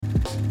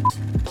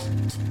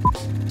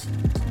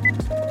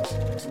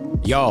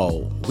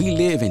Y'all, we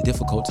live in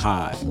difficult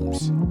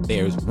times.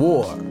 There's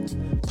war,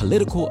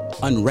 political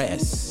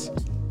unrest,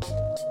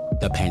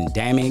 the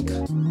pandemic,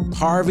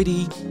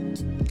 poverty,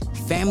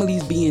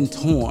 families being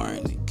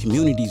torn,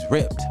 communities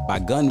ripped by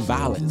gun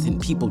violence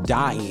and people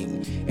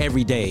dying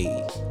every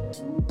day,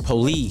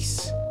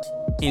 police,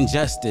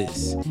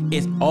 injustice.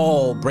 It's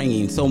all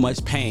bringing so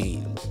much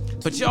pain.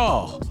 But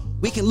y'all,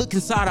 we can look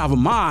inside our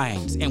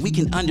minds and we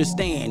can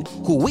understand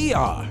who we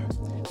are,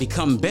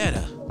 become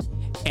better,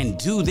 and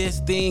do this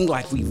thing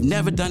like we've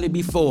never done it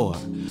before.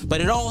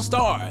 But it all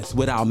starts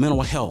with our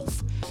mental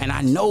health, and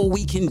I know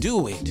we can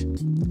do it.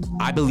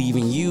 I believe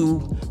in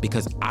you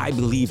because I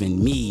believe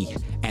in me,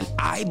 and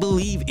I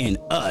believe in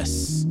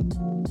us.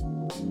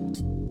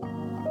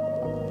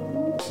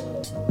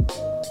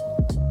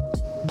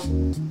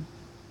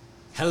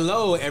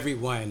 Hello,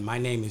 everyone. My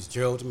name is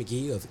Gerald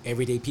McGee of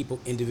Everyday People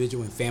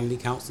Individual and Family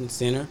Counseling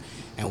Center,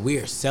 and we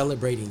are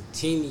celebrating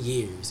 10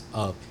 years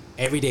of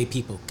Everyday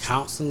People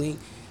Counseling.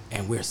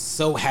 And we're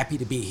so happy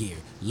to be here,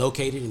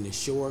 located in the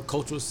Shore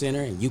Cultural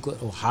Center in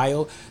Euclid,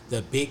 Ohio,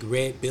 the big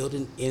red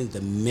building in the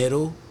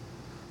middle.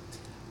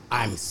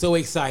 I'm so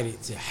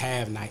excited to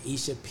have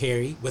Niesha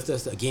Perry with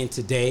us again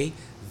today,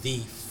 the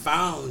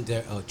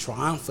founder of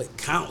Triumphant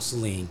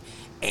Counseling,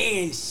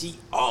 and she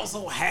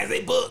also has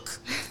a book.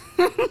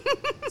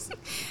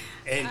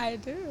 I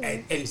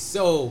do. And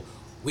so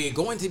we're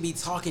going to be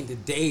talking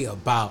today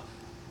about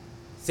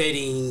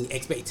setting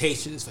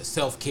expectations for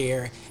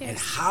self-care, yes, and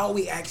how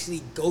we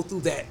actually go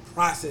through that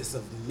process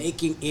of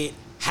making it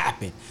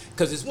happen.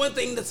 Because it's one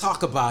thing to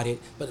talk about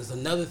it, but it's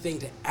another thing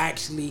to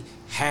actually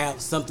have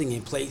something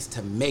in place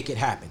to make it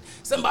happen.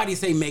 Somebody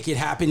say make it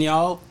happen,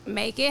 y'all.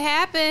 Make it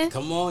happen.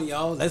 Come on,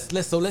 y'all.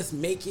 Let's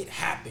make it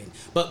happen.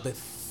 But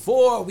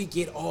before we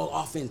get all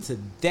off into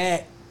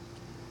that,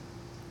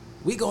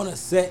 we're gonna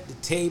set the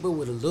table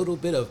with a little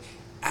bit of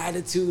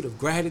attitude of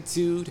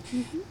gratitude.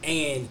 Mm-hmm.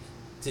 And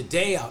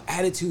today, our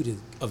attitude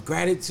of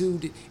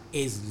gratitude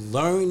is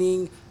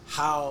learning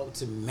how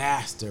to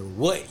master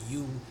what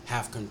you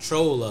have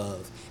control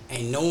of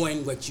and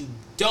knowing what you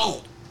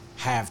don't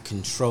have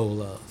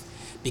control of.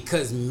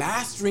 Because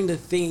mastering the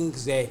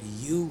things that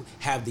you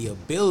have the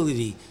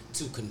ability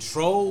to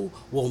control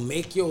will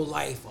make your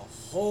life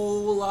a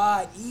whole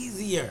lot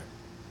easier.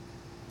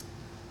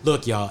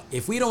 Look, y'all,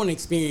 if we don't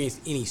experience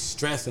any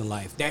stress in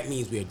life, that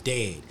means we're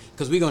dead,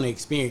 because we're going to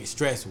experience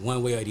stress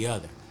one way or the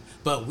other.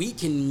 But we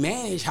can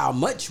manage how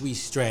much we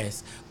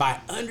stress by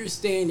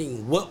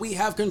understanding what we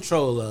have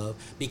control of,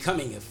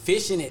 becoming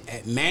efficient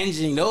at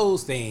managing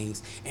those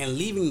things, and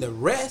leaving the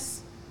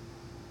rest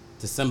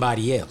to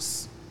somebody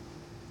else.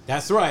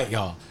 That's right,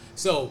 y'all.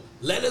 So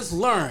let us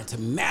learn to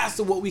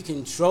master what we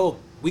control,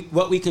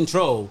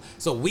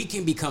 so we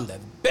can become the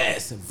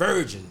best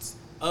versions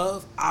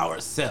of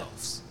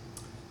ourselves.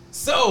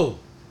 So,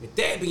 with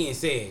that being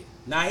said,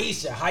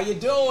 Niesha, how you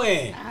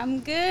doing? I'm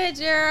good,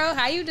 Gerald.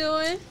 How you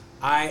doing?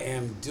 I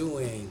am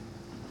doing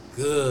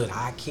good.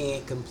 I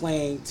can't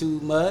complain too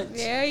much.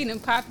 Yeah, you done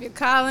pop your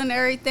collar and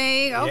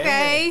everything.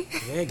 Okay.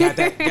 Yeah, got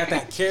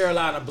that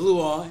Carolina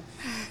blue on.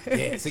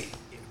 Yeah, see,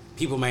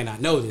 people may not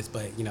know this,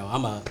 but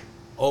I'm a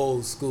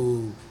old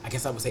school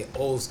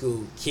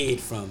kid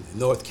from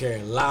North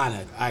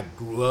Carolina. I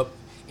grew up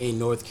in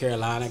North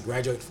Carolina,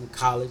 graduated from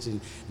college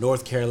in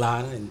North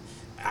Carolina, and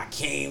I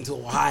came to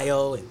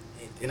Ohio,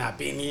 and I've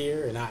been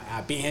here, and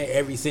I've been here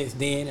ever since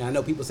then. And I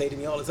know people say to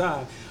me all the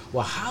time,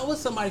 well, how is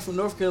somebody from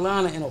North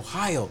Carolina in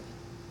Ohio?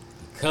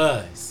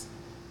 Because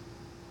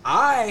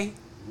I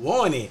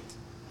wanted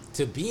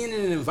to be in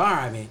an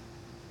environment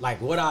like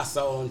what I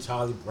saw on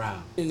Charlie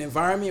Brown. An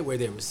environment where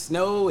there was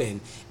snow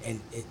and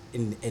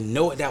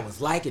know what that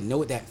was like and know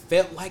what that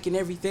felt like and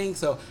everything.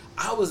 So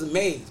I was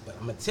amazed. But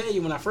I'm going to tell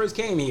you, when I first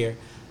came here,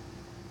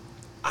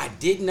 I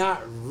did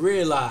not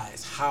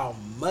realize how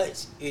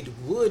much it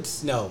would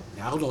snow.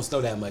 Now, it don't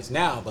snow that much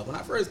now, but when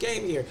I first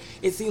came here,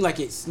 it seemed like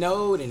it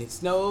snowed and it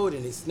snowed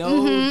and it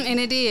snowed. Mm-hmm, and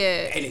it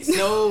did. And it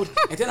snowed.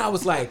 And then I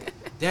was like,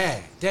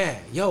 Dad,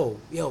 yo,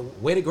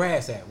 where the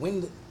grass at?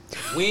 When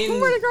where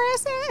the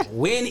grass at?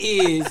 When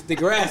is the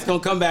grass gonna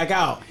come back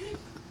out?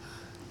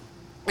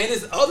 And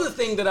this other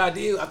thing that I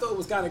did, I thought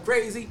was kind of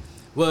crazy,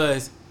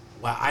 was,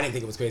 well, I didn't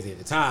think it was crazy at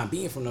the time.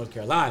 Being from North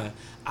Carolina,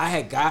 I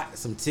had got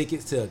some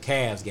tickets to a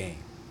Cavs game.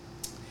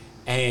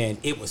 And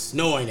it was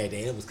snowing that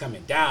day. It was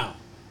coming down.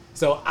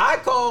 So I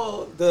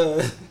called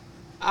the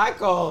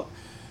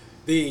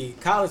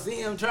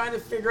Coliseum trying to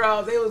figure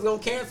out if they was going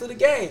to cancel the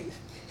game.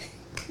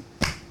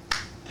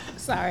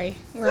 Sorry,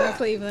 we're in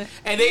Cleveland.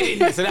 And they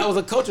didn't. So that was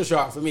a culture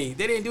shock for me.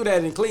 They didn't do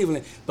that in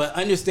Cleveland. But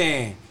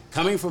understand,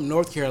 coming from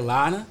North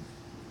Carolina,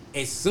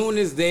 as soon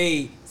as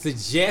they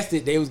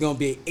suggested there was going to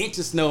be an inch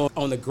of snow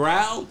on the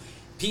ground,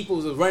 people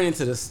was running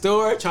to the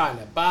store trying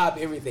to buy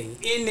everything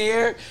in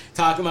there,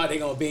 talking about they're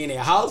going to be in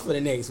their house for the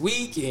next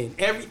week and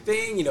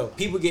everything.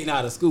 People getting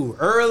out of school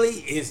early.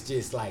 It's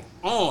just like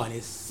on.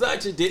 It's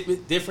such a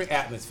different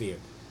atmosphere.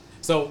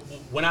 So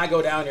when I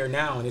go down there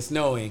now and it's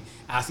snowing,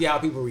 I see how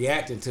people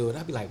reacting to it.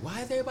 I'll be like, why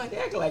is everybody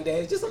acting like that?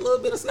 It's just a little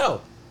bit of snow.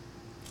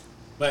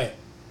 But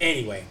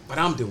anyway, but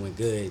I'm doing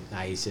good,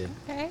 Niesha.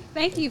 Okay.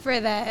 Thank you for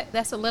that.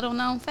 That's a little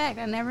known fact.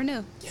 I never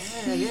knew.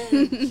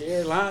 Yeah.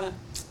 Carolina,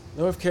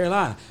 North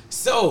Carolina.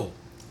 So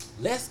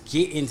let's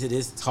get into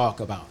this talk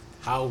about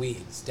how we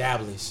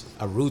establish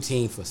a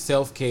routine for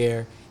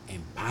self-care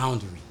and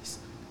boundaries.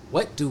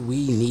 What do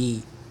we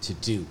need to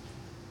do?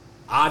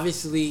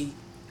 Obviously,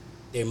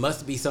 there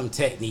must be some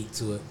technique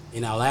to it.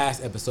 In our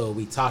last episode,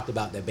 we talked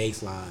about the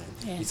baseline.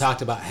 Yes. We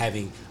talked about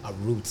having a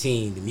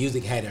routine. The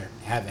music had to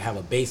have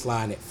a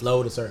baseline that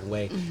flowed a certain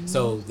way,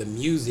 so the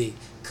music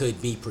could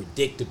be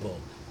predictable.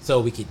 So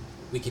we could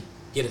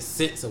get a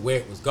sense of where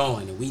it was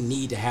going, and we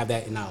need to have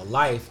that in our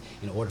life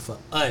in order for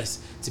us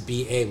to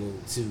be able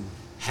to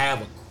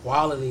have a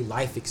quality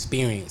life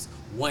experience,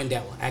 one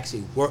that will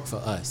actually work for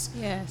us.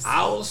 Yes.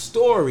 Our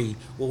story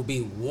will be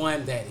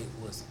one that it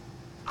was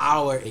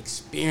our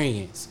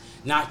experience,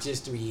 not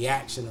just the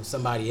reaction of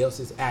somebody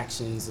else's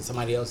actions or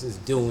somebody else's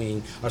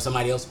doing or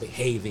somebody else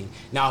behaving.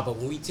 Now, but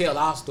when we tell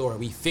our story,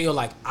 we feel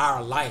like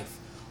our life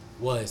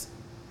was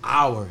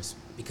ours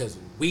because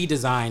we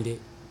designed it,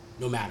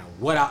 no matter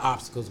what our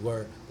obstacles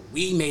were.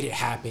 We made it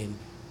happen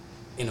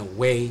in a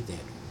way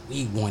that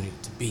we wanted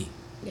it to be.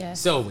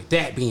 Yes. So with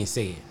that being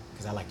said,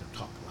 because I like to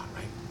talk a lot,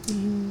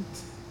 right?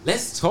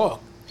 Let's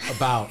talk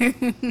about...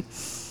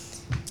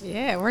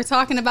 Yeah, we're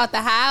talking about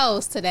the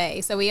hows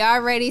today. So we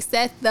already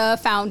set the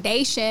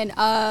foundation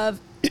of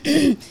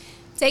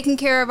taking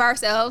care of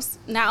ourselves,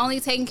 not only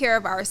taking care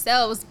of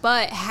ourselves,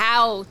 but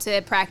how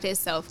to practice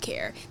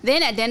self-care.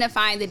 Then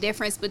identifying the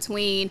difference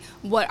between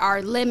what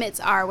our limits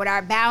are, what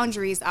our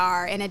boundaries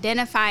are, and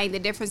identifying the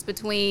difference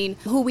between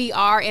who we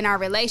are in our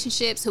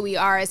relationships, who we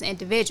are as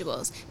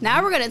individuals.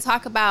 Now we're going to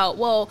talk about,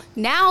 well,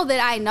 now that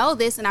I know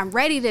this and I'm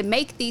ready to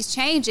make these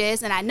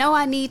changes and I know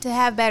I need to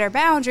have better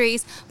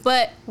boundaries,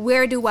 but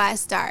where do I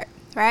start?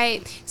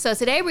 Right? So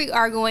today we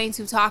are going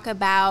to talk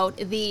about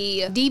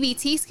the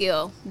DBT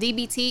skill.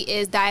 DBT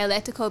is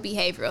dialectical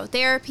behavioral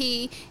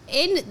therapy.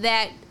 In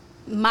that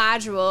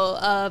module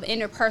of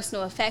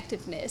interpersonal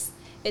effectiveness,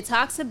 it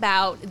talks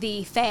about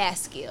the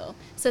FAST skill.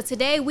 So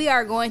today we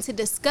are going to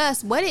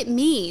discuss what it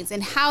means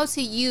and how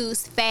to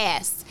use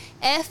FAST,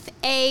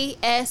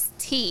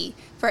 F-A-S-T,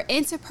 for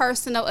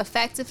interpersonal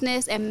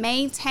effectiveness and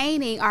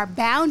maintaining our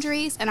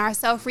boundaries and our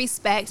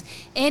self-respect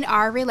in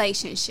our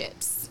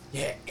relationships.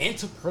 Yeah,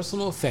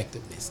 interpersonal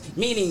effectiveness,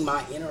 meaning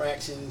my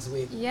interactions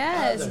with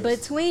others.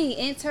 between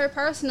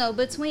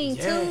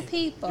two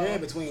people. Yeah,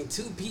 between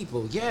two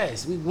people.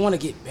 Yes, we want to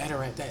get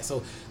better at that.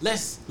 So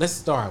let's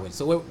start with it.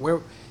 So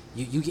where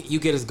you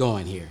get us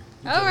going here.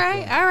 All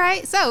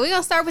right. So we're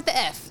gonna start with the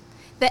F.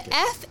 The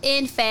F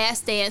in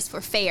FAST stands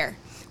for fair.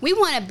 We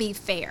want to be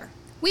fair.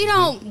 We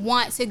don't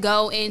want to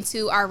go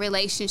into our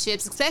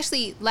relationships,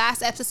 especially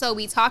last episode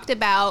we talked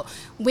about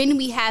when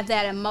we have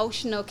that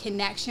emotional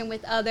connection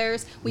with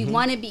others. We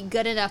want to be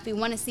good enough. We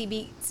want to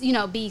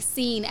be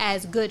seen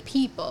as good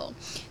people.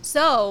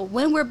 So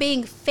when we're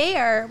being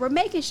fair, we're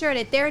making sure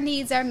that their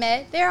needs are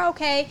met, they're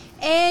okay,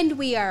 and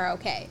we are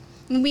okay.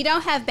 When we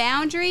don't have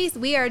boundaries,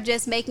 we are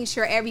just making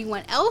sure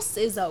everyone else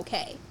is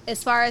okay.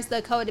 As far as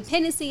the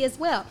codependency as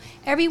well,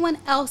 everyone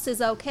else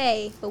is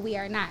okay, but we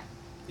are not.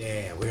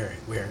 Yeah,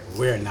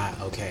 we're not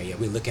okay. Yeah,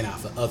 we're looking out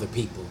for other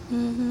people,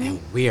 and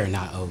we're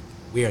not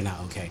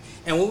okay.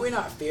 And when we're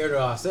not fair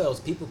to ourselves,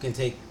 people can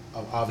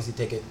obviously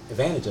take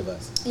advantage of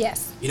us.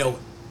 Yes.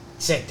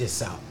 Check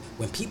this out.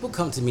 When people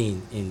come to me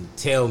and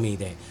tell me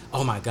that,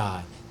 oh my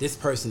God, this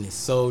person is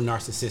so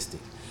narcissistic.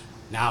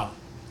 Now,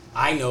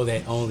 I know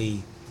that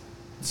only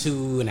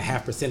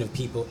 2.5% of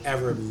people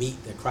ever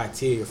meet the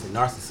criteria for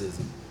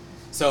narcissism.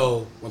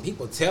 So when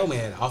people tell me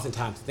that, I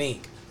oftentimes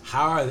think,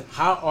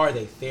 how are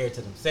they fair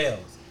to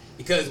themselves?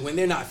 Because when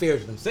they're not fair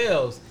to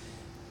themselves,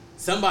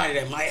 somebody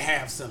that might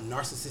have some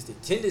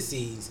narcissistic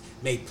tendencies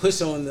may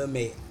push on them,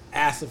 may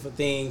ask them for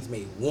things,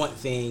 may want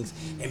things,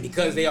 and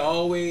because they're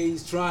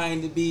always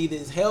trying to be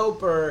this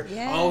helper,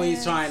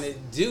 always trying to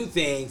do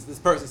things, this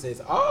person says,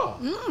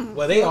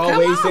 they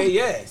always say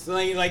yes.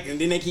 Like, and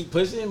then they keep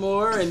pushing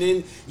more, and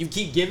then you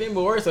keep giving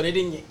more, so they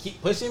didn't keep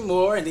pushing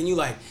more, and then you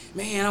like,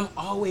 man, I'm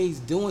always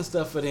doing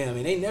stuff for them,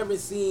 and they never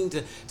seem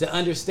to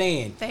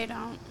understand. They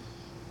don't.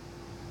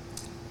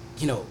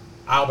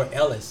 Albert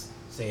Ellis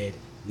said,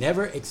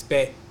 never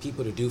expect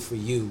people to do for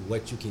you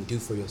what you can do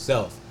for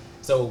yourself.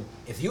 So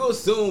if you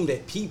assume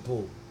that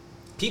people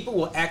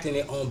will act in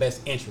their own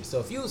best interest. So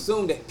if you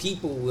assume that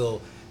people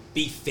will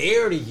be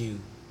fair to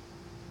you,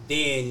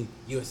 then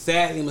you're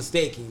sadly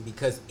mistaken,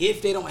 because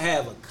if they don't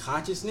have a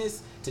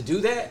consciousness to do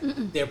that,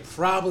 they're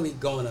probably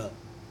going to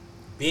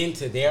bend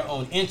to their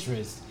own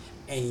interest,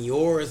 and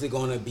yours are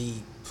going to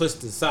be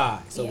pushed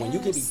aside. So when you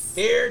can be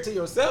fair to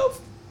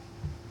yourself,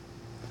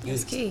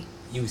 that's key.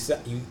 You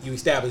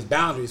establish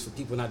boundaries for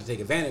people not to take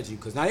advantage of you,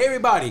 because not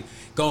everybody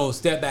gonna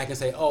step back and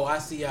say, "Oh, I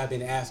see I've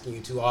been asking you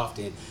too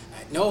often."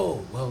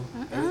 No, well,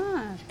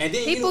 and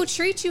then people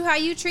treat you how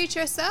you treat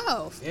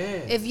yourself. Yeah.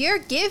 If you're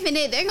giving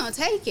it, they're gonna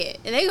take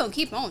it, and they're gonna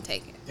keep on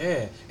taking it.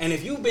 Yeah, and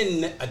if you've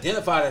been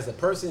identified as a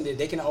person that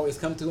they can always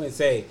come to and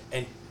say,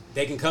 and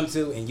they can come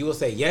to, and you will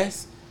say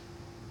yes,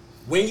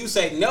 when you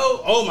say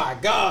no, oh my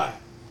God.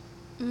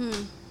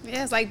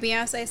 Yeah, it's like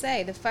Beyonce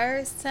say, the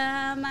first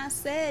time I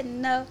said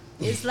no,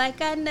 it's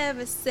like I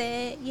never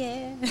said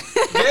yeah.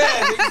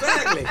 Yes,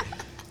 exactly.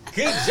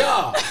 Good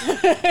job.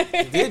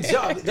 Good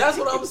job. That's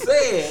what I'm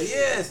saying.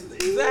 Yes,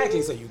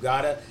 exactly. So you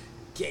gotta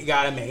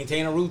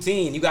maintain a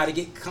routine. You gotta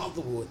get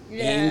comfortable with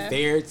being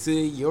fair to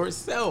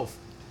yourself.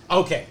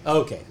 Okay.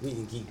 We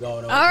can keep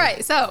going on. All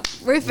right, so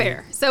we're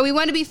fair. So we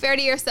want to be fair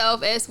to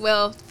yourself as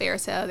well, fair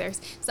to others.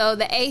 So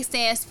the A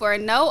stands for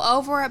no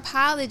over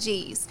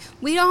apologies.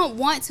 We don't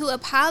want to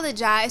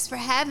apologize for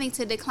having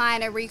to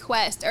decline a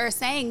request or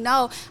saying,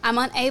 no, I'm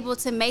unable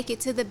to make it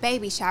to the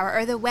baby shower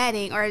or the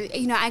wedding, or,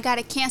 I got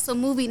to cancel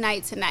movie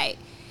night tonight.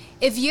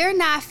 If you're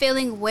not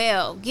feeling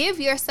well, give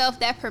yourself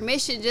that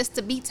permission just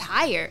to be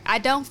tired. I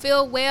don't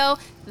feel well.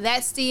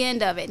 That's the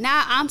end of it.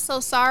 Now, I'm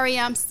so sorry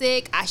I'm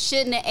sick. I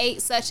shouldn't have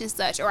ate such and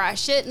such, or I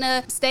shouldn't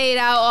have stayed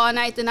out all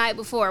night the night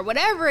before.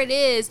 Whatever it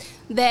is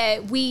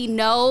that we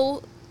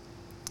know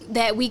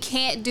that we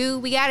can't do,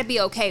 we got to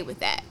be okay with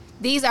that.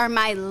 These are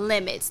my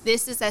limits.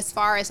 This is as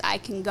far as I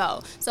can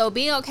go. So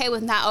being okay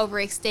with not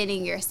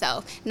overextending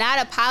yourself,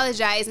 not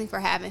apologizing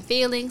for having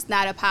feelings,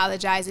 not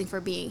apologizing for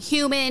being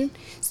human.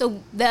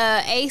 So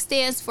the A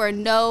stands for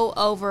no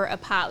over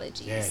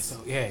apologies. Yeah,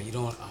 so you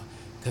don't,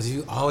 because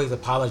you always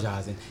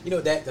apologizing.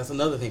 That's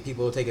another thing.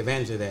 People will take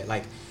advantage of that.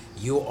 Like,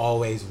 you're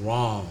always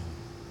wrong.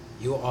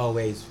 You're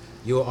always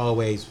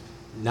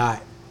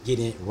not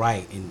getting it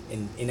right.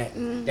 And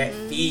that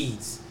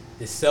feeds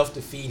the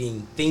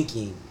self-defeating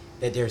thinking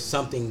that there's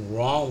something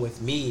wrong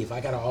with me. If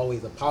I gotta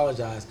always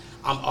apologize,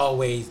 I'm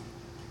always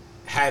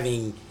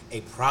having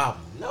a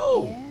problem.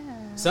 No. Yeah.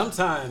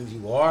 Sometimes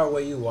you are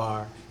where you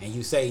are and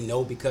you say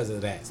no because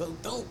of that. So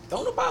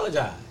don't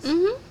apologize.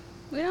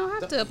 We don't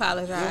have to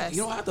apologize.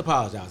 You don't have to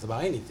apologize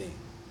about anything.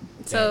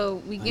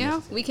 So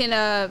we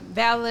can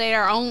validate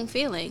our own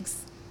feelings.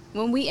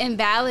 When we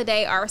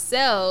invalidate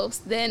ourselves,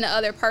 then the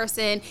other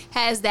person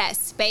has that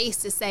space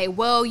to say,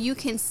 well, you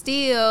can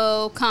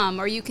still come,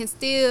 or you can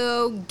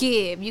still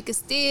give, you can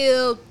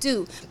still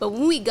do. But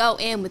when we go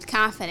in with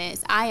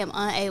confidence, I am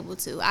unable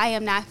to, I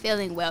am not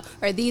feeling well,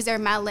 or these are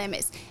my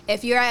limits.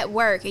 If you're at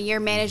work and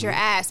your manager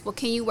asks, well,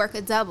 can you work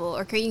a double,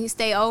 or can you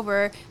stay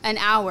over an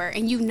hour,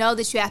 and you know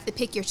that you have to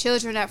pick your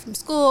children up from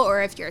school,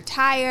 or if you're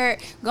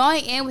tired,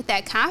 going in with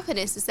that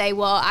confidence to say,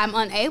 well, I'm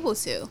unable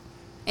to.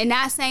 And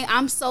not saying,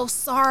 I'm so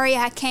sorry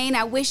I can't,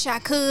 I wish I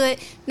could.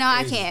 No,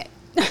 I can't.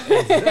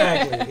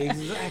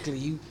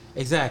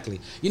 Exactly.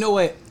 You know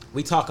what?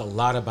 We talk a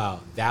lot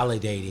about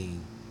validating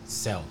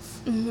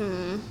self.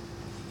 That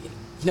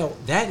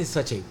is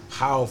such a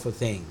powerful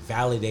thing,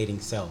 validating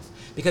self.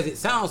 Because it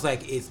sounds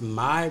like it's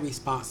my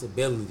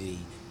responsibility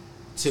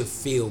to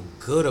feel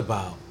good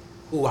about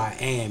who I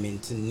am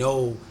and to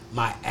know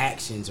my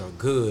actions are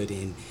good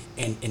and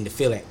to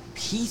feel at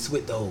peace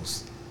with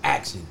those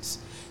actions.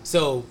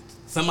 So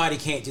somebody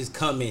can't just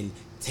come and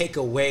take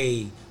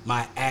away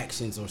my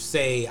actions or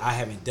say I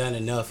haven't done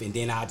enough, and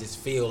then I just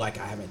feel like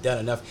I haven't done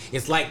enough.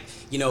 It's like,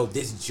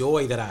 this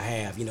joy that I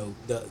have,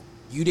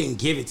 you didn't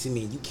give it to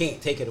me. You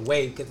can't take it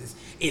away because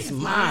it's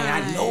mine.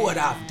 I know what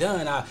I've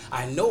done.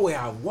 I know where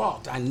I've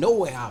walked. I know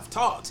where I've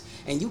taught.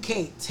 And you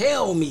can't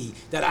tell me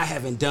that I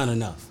haven't done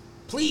enough.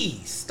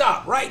 Please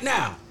stop right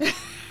now.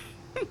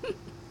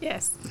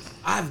 Yes.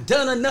 I've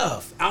done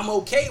enough. I'm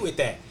okay with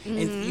that.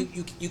 And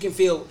you can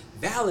feel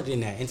valid in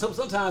that. And so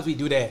sometimes we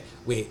do that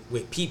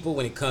with people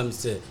when it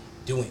comes to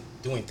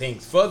doing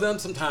things for them.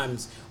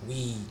 Sometimes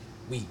we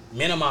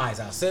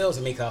minimize ourselves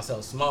and make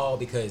ourselves small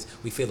because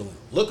we feel we don't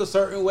look a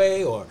certain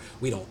way or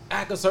we don't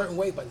act a certain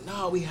way. But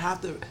no, we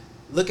have to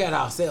look at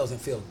ourselves and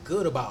feel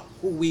good about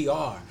who we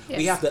are. Yes.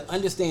 We have to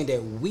understand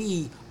that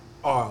we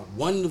are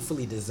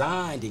wonderfully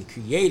designed and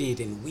created,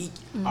 and we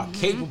are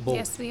capable.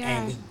 Yes, we are.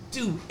 And we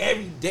do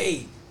every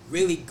day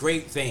really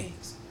great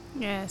things.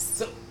 Yes.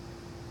 So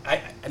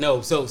I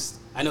know. So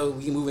I know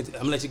we can move into. I'm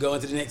gonna let you go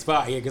into the next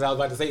part here because I was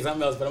about to say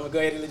something else, but I'm gonna go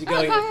ahead and let you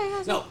go.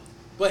 Ahead. No,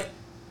 but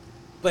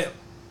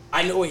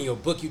I know in your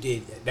book you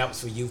did that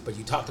was for youth, but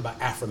you talked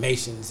about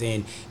affirmations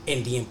and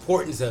the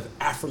importance of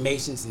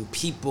affirmations and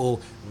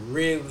people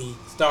really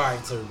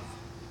starting to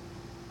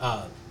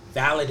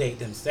validate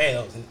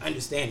themselves and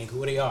understanding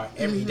who they are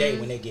every day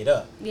when they get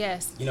up.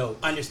 Yes.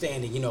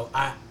 Understanding.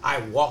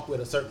 I walk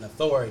with a certain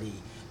authority.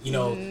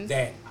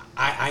 That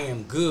I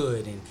am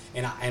good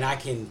and I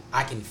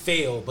can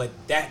fail, but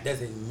that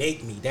doesn't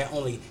make me. That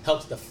only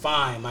helps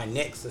define my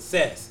next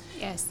success.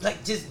 Yes.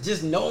 Like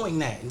just knowing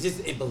that and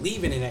just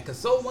believing in that, because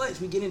so much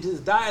we get into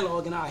this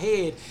dialogue in our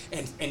head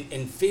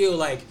and feel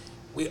like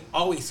we're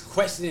always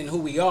questioning who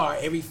we are.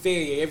 Every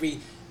failure,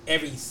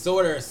 every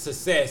sort of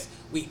success,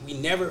 we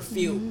never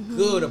feel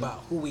good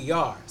about who we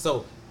are.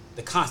 So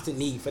the constant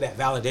need for that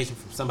validation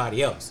from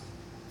somebody else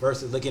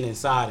versus looking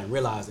inside and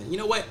realizing, you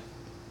know what?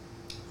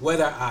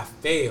 Whether I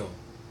fail,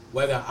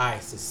 whether I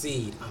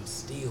succeed, I'm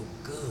still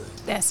good.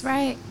 That's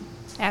right.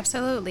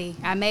 Absolutely.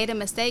 I made a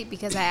mistake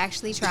because I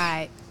actually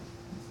tried.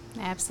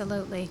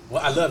 Absolutely.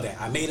 Well, I love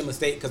that. I made a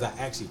mistake because I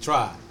actually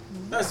tried.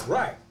 That's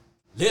right.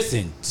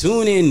 Listen,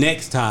 tune in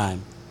next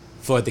time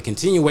for the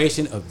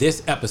continuation of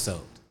this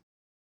episode.